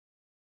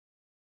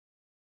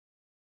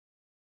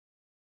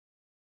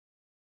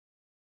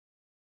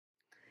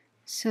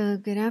So,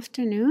 good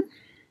afternoon.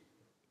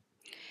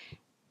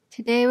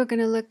 Today we're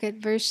going to look at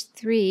verse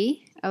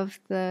 3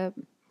 of the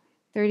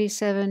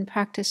 37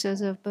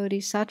 practices of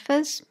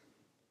bodhisattvas.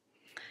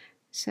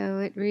 So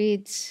it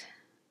reads,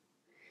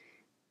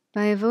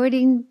 by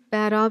avoiding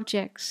bad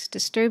objects,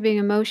 disturbing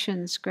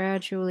emotions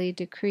gradually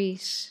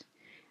decrease.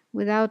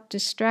 Without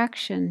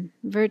distraction,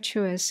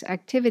 virtuous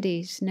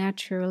activities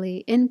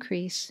naturally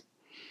increase.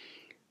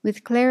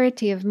 With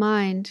clarity of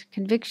mind,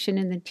 conviction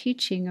in the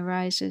teaching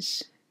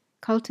arises.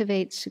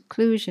 Cultivate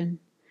seclusion.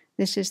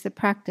 This is the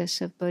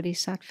practice of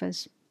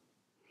bodhisattvas.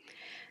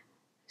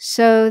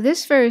 So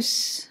this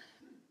verse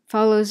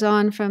follows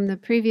on from the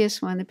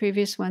previous one. The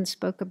previous one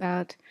spoke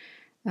about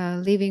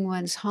leaving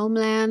one's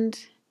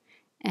homeland,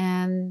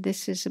 and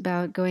this is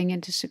about going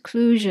into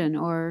seclusion,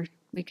 or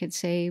we could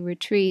say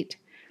retreat,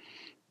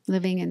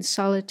 living in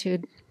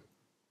solitude.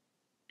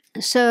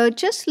 So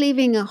just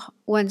leaving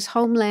one's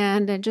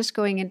homeland and just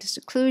going into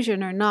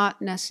seclusion are not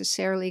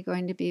necessarily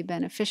going to be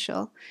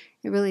beneficial.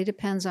 It really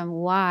depends on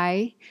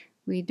why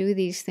we do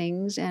these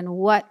things and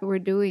what we're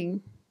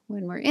doing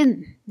when we're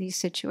in these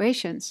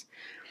situations.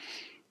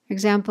 For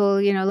example,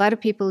 a lot of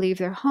people leave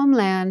their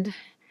homeland,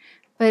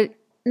 but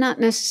not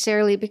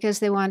necessarily because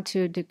they want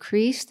to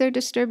decrease their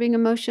disturbing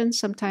emotions.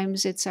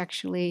 Sometimes it's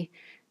actually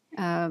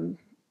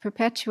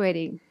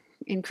perpetuating,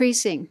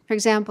 increasing. For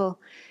example,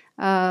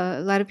 a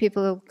lot of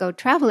people go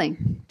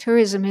traveling.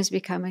 Tourism has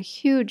become a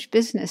huge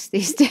business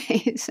these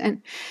days.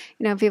 And,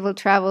 people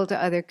travel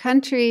to other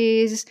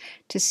countries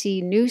to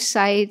see new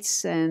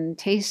sights and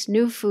taste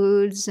new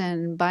foods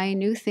and buy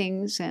new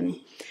things. And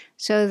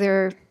so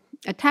their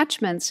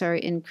attachments are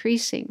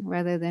increasing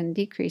rather than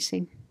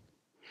decreasing.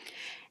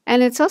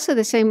 And it's also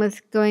the same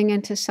with going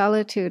into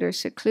solitude or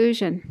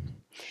seclusion.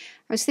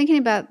 I was thinking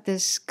about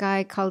this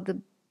guy called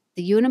the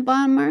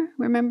Unabomber.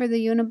 Remember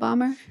the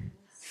Unabomber?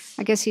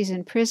 I guess he's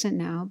in prison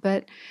now,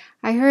 but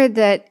I heard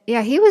that,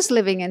 he was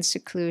living in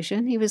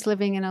seclusion. He was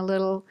living in a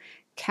little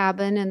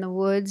cabin in the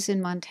woods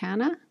in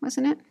Montana,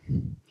 wasn't it?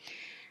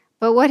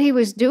 But what he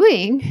was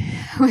doing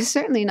was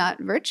certainly not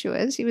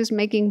virtuous. He was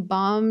making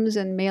bombs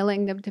and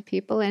mailing them to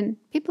people, and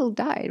people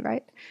died,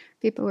 right?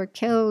 People were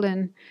killed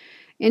and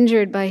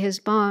injured by his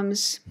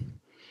bombs.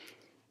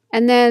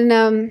 And then,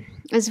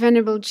 as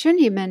Venerable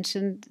Chunyi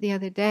mentioned the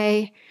other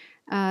day,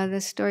 the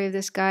story of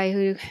this guy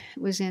who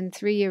was in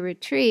 3-year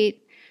retreat.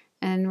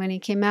 And when he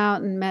came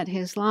out and met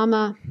his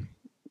Lama,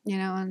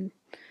 and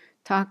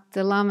talked,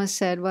 the Lama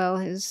said, well,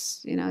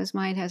 his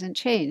mind hasn't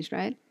changed,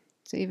 right?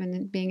 So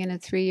even being in a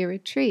 3-year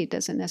retreat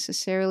doesn't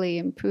necessarily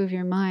improve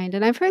your mind.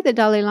 And I've heard the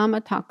Dalai Lama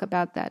talk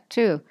about that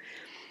too.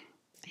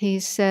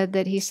 He said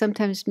that he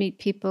sometimes meets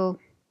people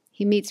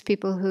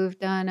who've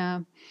done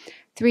a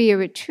 3-year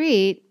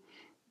retreat,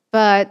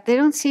 but they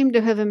don't seem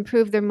to have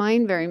improved their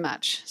mind very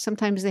much.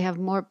 Sometimes they have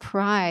more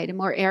pride and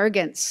more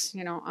arrogance.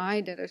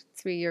 I did a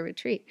 3-year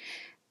retreat.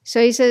 So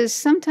he says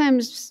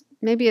sometimes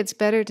maybe it's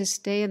better to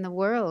stay in the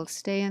world,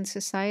 stay in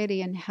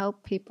society and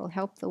help people,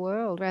 help the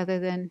world, rather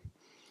than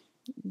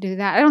do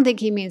that. I don't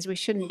think he means we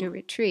shouldn't do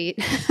retreat.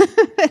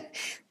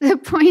 The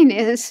point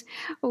is,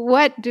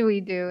 what do we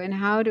do and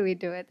how do we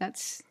do it?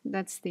 That's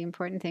the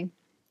important thing.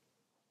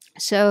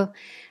 So,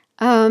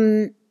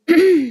 so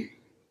in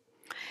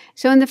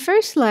the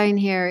first line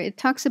here, it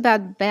talks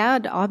about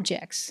bad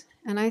objects.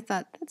 And I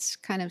thought, that's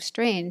kind of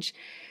strange.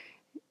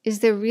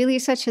 Is there really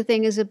such a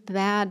thing as a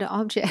bad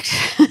object?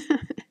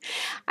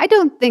 I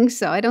don't think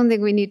so. I don't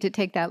think we need to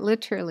take that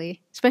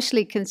literally,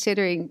 especially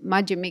considering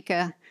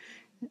Madhyamika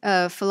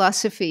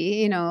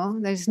philosophy.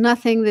 There's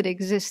nothing that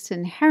exists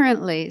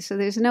inherently, so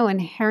there's no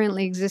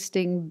inherently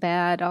existing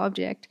bad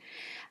object.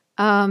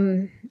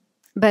 But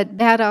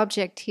bad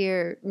object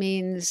here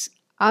means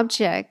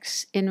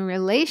objects in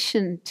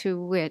relation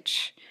to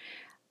which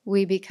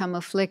we become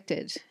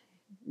afflicted.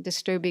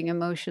 Disturbing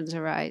emotions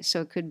arise.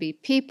 So it could be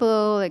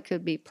people, it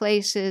could be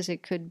places,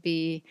 it could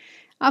be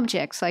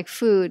objects like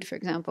food, for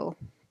example,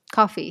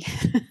 coffee.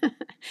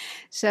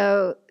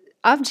 So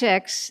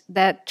objects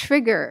that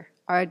trigger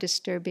our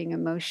disturbing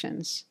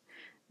emotions.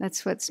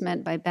 That's what's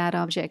meant by bad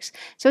objects.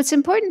 So it's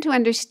important to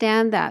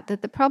understand that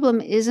the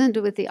problem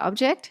isn't with the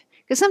object,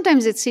 because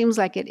sometimes it seems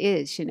like it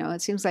is,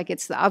 it seems like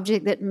it's the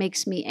object that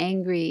makes me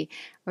angry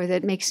or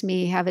that makes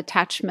me have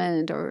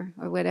attachment or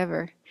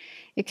whatever.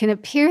 It can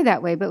appear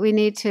that way, but we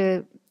need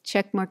to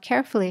check more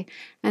carefully.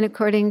 And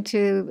according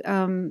to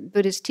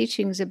Buddhist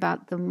teachings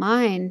about the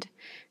mind,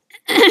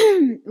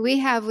 we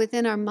have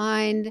within our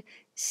mind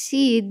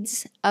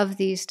seeds of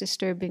these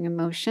disturbing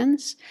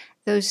emotions.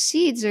 Those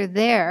seeds are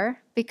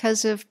there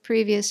because of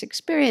previous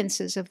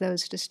experiences of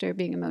those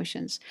disturbing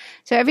emotions.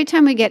 So every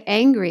time we get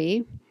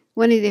angry,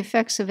 one of the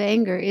effects of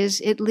anger is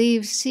it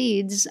leaves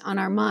seeds on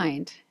our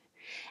mind.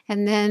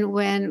 And then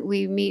when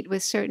we meet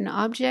with certain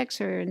objects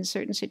or in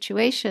certain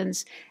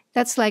situations,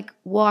 that's like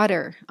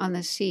water on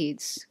the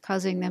seeds,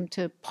 causing them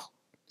to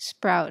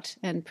sprout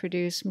and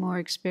produce more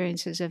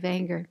experiences of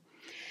anger.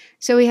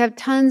 So we have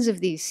tons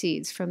of these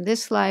seeds from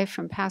this life,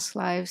 from past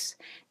lives.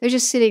 They're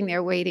just sitting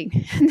there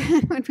waiting. And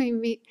then when we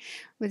meet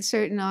with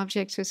certain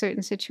objects or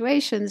certain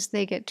situations,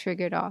 they get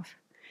triggered off.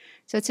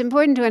 So it's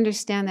important to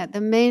understand that the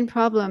main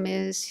problem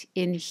is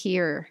in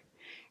here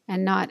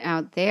and not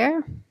out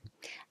there.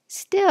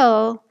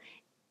 Still,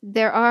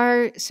 there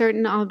are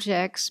certain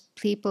objects,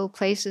 people,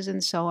 places,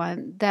 and so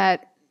on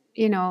that,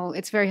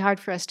 it's very hard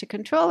for us to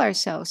control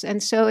ourselves.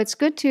 And so it's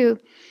good to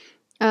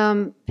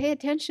pay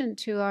attention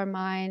to our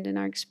mind and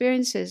our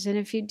experiences. And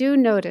if you do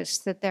notice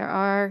that there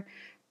are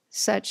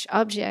such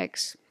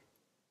objects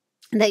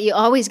that you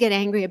always get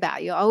angry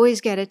about, you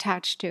always get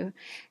attached to,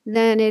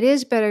 then it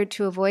is better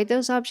to avoid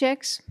those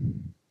objects.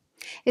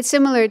 It's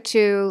similar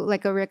to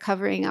like a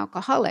recovering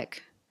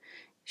alcoholic.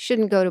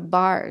 Shouldn't go to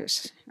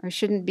bars or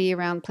shouldn't be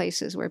around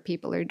places where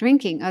people are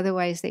drinking.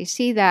 Otherwise, they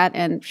see that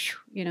and,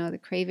 the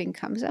craving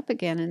comes up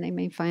again and they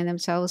may find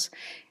themselves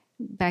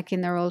back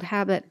in their old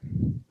habit.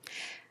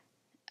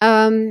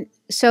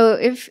 So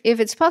if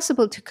it's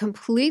possible to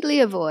completely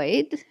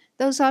avoid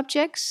those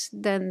objects,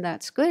 then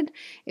that's good.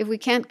 If we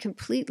can't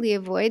completely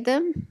avoid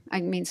them, I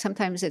mean,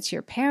 sometimes it's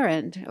your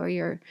parent or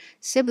your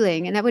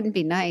sibling, and that wouldn't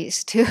be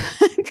nice to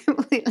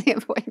completely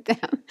avoid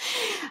them.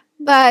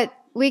 But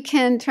we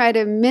can try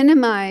to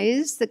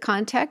minimize the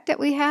contact that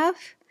we have.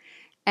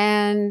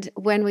 And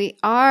when we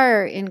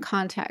are in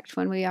contact,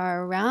 when we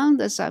are around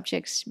the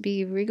subjects,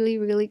 be really,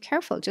 really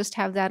careful. Just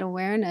have that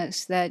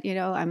awareness that,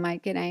 I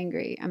might get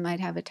angry. I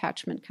might have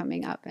attachment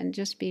coming up, and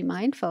just be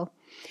mindful.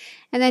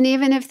 And then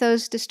even if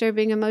those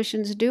disturbing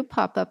emotions do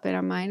pop up in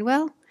our mind,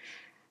 well,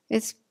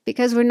 it's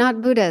because we're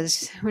not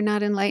Buddhas. We're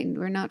not enlightened.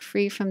 We're not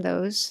free from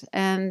those.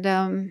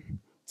 And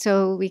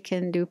so we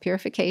can do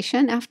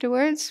purification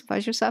afterwards,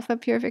 Vajrasattva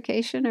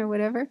purification or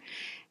whatever.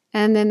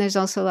 And then there's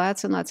also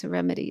lots and lots of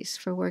remedies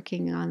for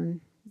working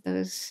on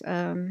those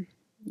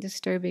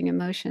disturbing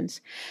emotions.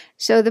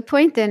 So the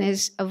point then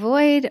is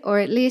avoid or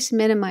at least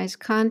minimize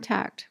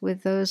contact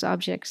with those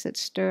objects that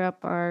stir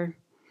up our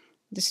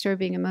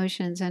disturbing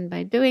emotions. And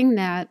by doing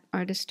that,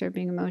 our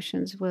disturbing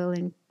emotions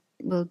will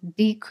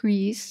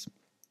decrease.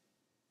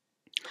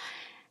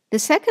 The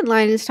second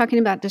line is talking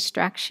about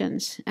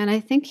distractions. And I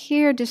think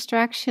here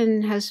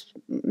distraction has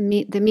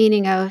the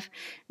meaning of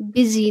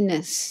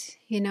busyness.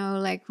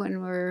 Like when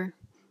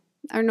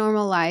our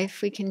normal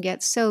life, we can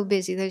get so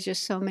busy. There's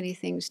just so many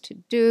things to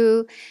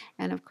do.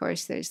 And of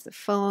course, there's the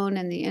phone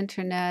and the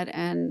internet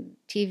and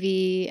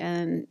TV.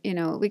 And,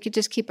 we could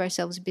just keep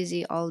ourselves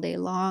busy all day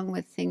long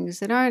with things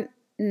that aren't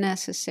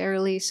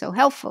necessarily so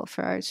helpful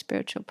for our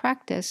spiritual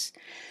practice.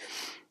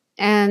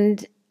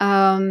 And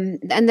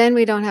then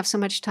we don't have so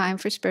much time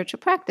for spiritual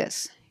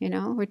practice.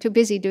 We're too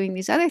busy doing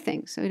these other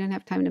things, so we don't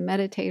have time to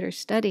meditate or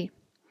study.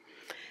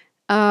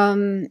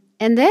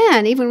 And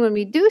then even when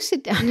we do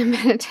sit down to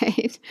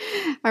meditate,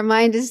 our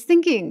mind is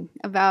thinking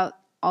about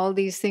all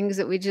these things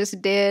that we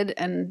just did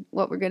and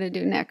what we're going to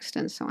do next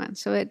and so on.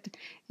 So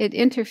it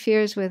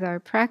interferes with our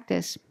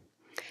practice.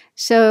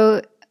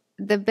 So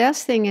the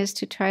best thing is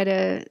to try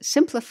to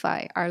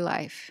simplify our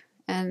life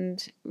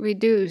and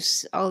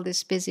reduce all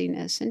this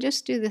busyness and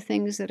just do the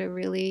things that are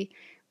really,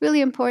 really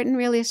important,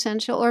 really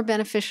essential or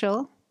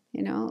beneficial,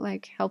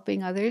 like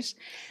helping others,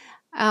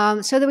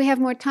 so that we have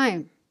more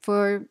time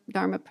for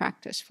Dharma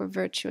practice, for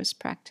virtuous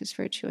practice,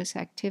 virtuous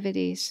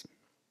activities.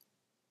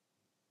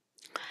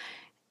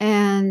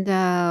 And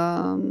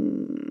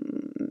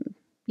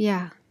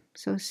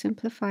so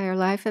simplify our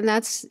life. And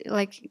that's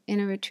like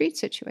in a retreat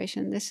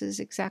situation, this is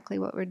exactly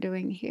what we're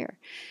doing here.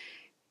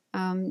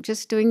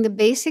 Just doing the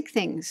basic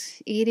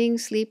things, eating,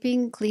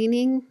 sleeping,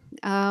 cleaning,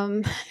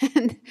 and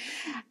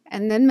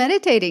then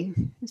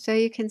meditating. So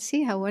you can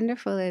see how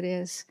wonderful it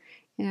is,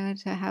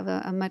 to have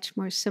a much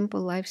more simple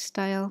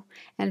lifestyle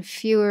and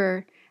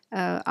fewer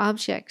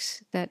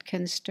objects that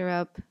can stir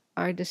up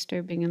our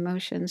disturbing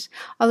emotions.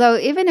 Although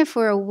even if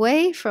we're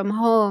away from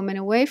home and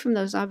away from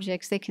those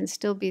objects, they can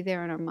still be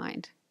there in our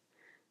mind,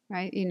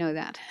 right? You know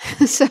that.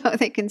 So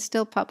they can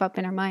still pop up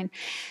in our mind.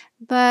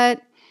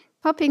 But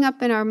popping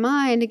up in our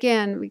mind,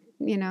 again,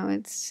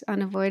 it's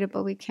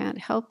unavoidable. We can't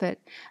help it.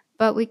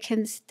 But we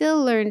can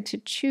still learn to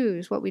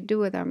choose what we do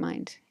with our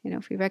mind.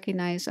 If we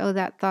recognize,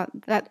 that thought,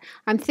 that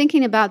I'm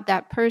thinking about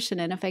that person,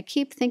 and if I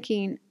keep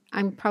thinking,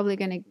 I'm probably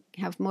going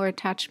to have more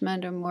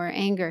attachment or more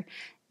anger.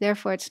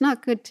 Therefore, it's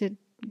not good to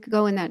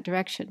go in that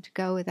direction, to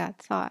go with that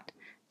thought.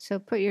 So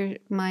put your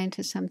mind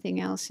to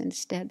something else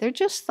instead. They're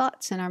just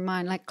thoughts in our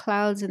mind, like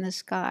clouds in the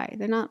sky.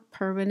 They're not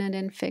permanent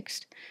and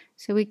fixed.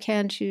 So we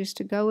can choose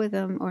to go with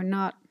them or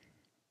not.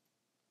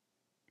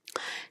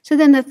 So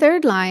then the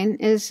third line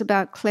is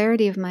about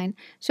clarity of mind.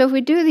 So if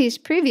we do these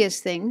previous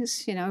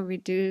things,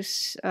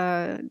 reduce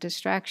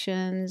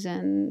distractions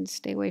and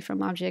stay away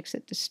from objects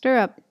that stir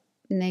up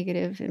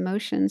negative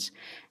emotions,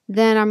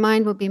 then our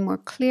mind will be more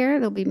clear.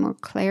 There'll be more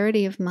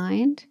clarity of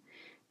mind,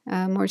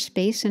 more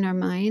space in our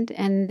mind.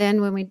 And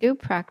then when we do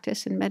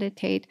practice and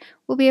meditate,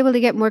 we'll be able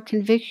to get more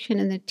conviction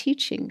in the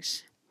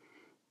teachings.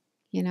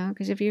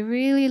 Because if you're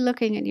really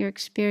looking at your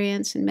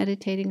experience and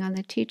meditating on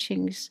the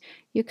teachings,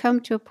 you come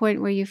to a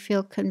point where you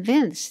feel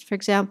convinced, for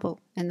example,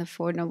 in the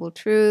Four Noble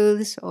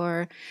Truths,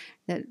 or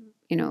that,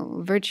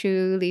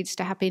 virtue leads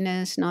to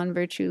happiness,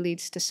 non-virtue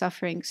leads to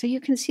suffering. So you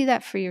can see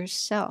that for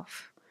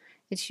yourself.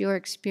 It's your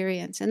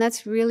experience. And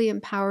that's really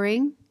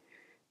empowering.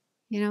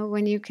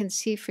 When you can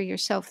see for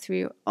yourself through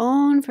your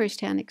own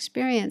firsthand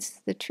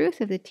experience the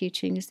truth of the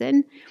teachings,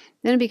 then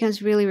it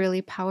becomes really,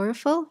 really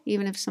powerful.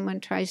 Even if someone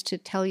tries to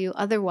tell you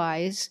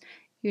otherwise,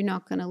 you're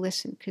not going to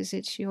listen because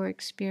it's your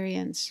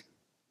experience.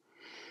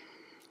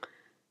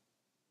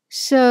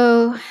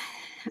 So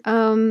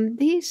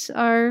these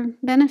are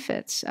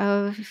benefits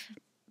of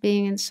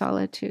being in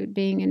solitude,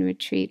 being in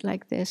retreat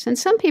like this. And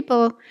some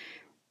people,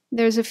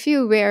 there's a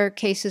few rare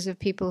cases of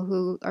people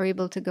who are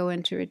able to go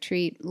into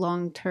retreat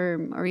long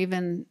term or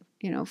even,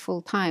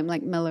 full time,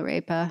 like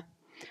Milarepa,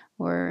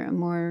 or a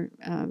more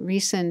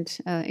recent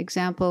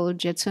example,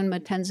 Jetsunma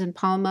Tenzin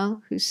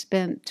Palmo, who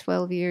spent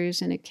 12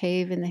 years in a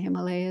cave in the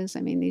Himalayas.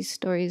 I mean, these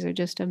stories are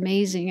just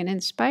amazing and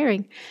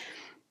inspiring.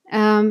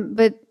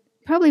 But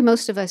probably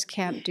most of us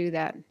can't do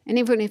that. And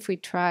even if we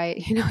try,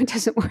 it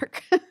doesn't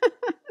work.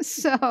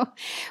 So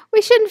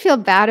we shouldn't feel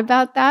bad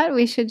about that.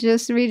 We should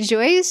just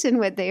rejoice in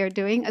what they are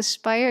doing,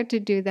 aspire to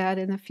do that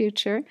in the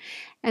future,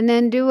 and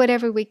then do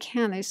whatever we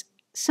can. There's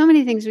so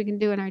many things we can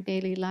do in our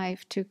daily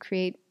life to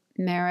create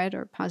merit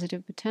or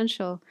positive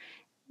potential,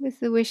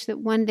 with the wish that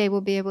one day we'll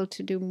be able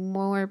to do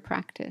more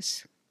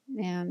practice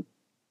and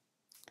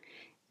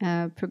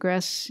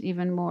progress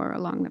even more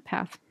along the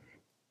path.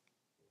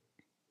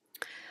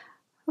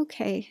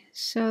 Okay,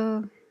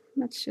 so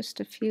that's just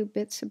a few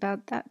bits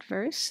about that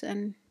verse,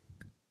 and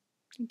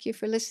thank you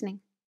for listening.